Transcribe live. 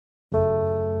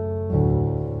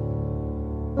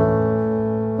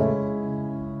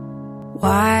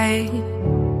Why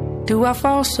do I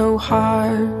fall so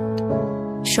hard,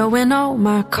 showing all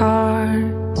my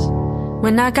cards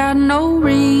when I got no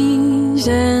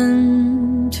reason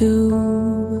to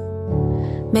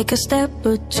make a step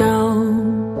or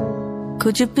jump?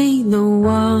 Could you be the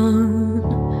one,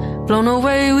 blown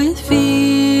away with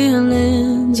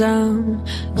feelings? I'm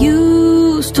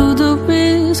used to the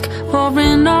risk,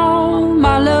 pouring all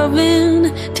my love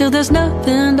in till there's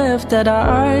nothing left that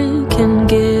I can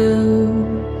give.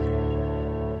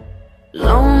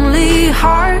 Lonely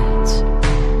hearts,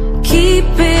 keep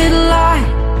it light.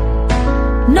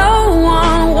 No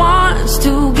one wants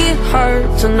to get hurt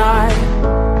tonight.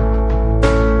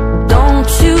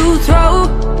 Don't you throw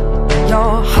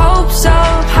your hopes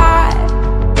up high.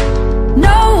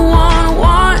 No one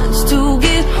wants to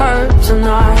get hurt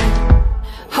tonight.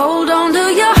 Hold on to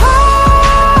your heart.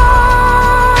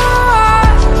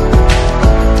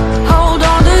 Hold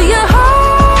on to your heart.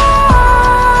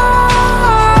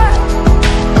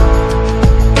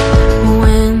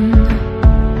 When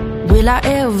will I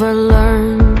ever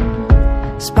learn?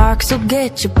 Sparks will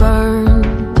get you burned.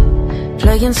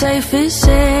 Playing safe is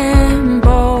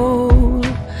simple,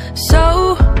 so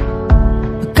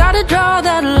I gotta draw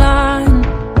that line,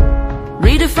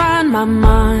 redefine my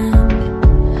mind.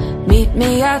 Meet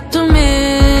me at the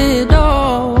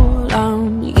middle.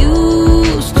 I'm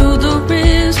used to the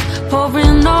risk,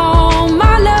 pouring all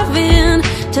my love in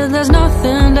till there's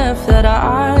nothing left that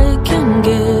I can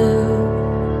give.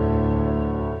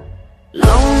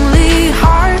 Lonely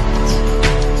hearts,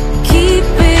 keep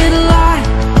it light.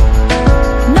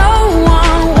 No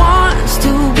one wants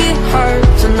to get hurt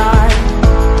tonight.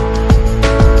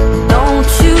 Don't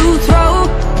you throw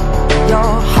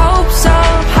your hopes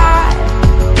up high.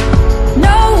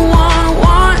 No one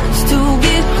wants to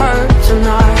get hurt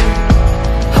tonight.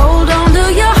 Hold on to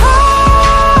your heart.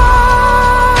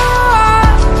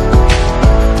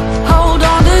 Hold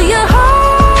on to your heart.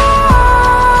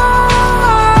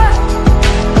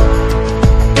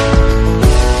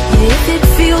 If it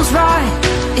feels right,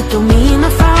 it don't mean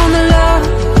I found the love.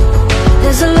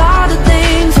 There's a lot of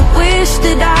things I wish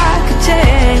that I could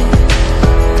change,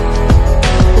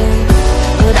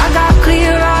 but I got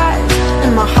clear eyes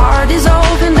and my heart is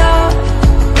opened up.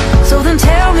 So then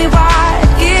tell me why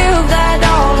I'd give that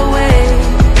all away.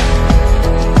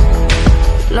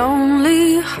 Lonely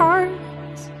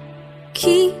hearts,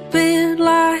 keep it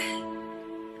light.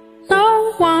 No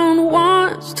one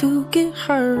wants to get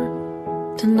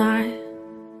hurt tonight.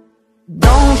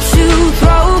 Don't you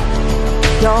throw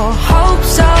your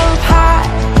hopes up high.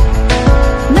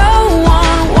 No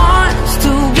one wants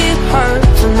to get hurt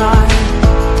tonight.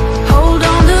 Hold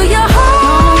on to your heart.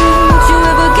 Don't you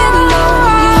ever get low,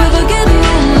 you ever get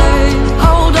lonely.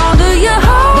 Hold on to your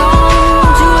heart.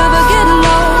 Don't you ever get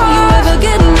low, you ever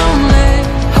get lonely.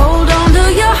 Hold on to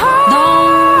your heart.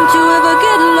 Don't you ever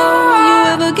get low, you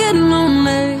ever get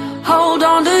lonely. Hold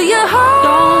on to your heart.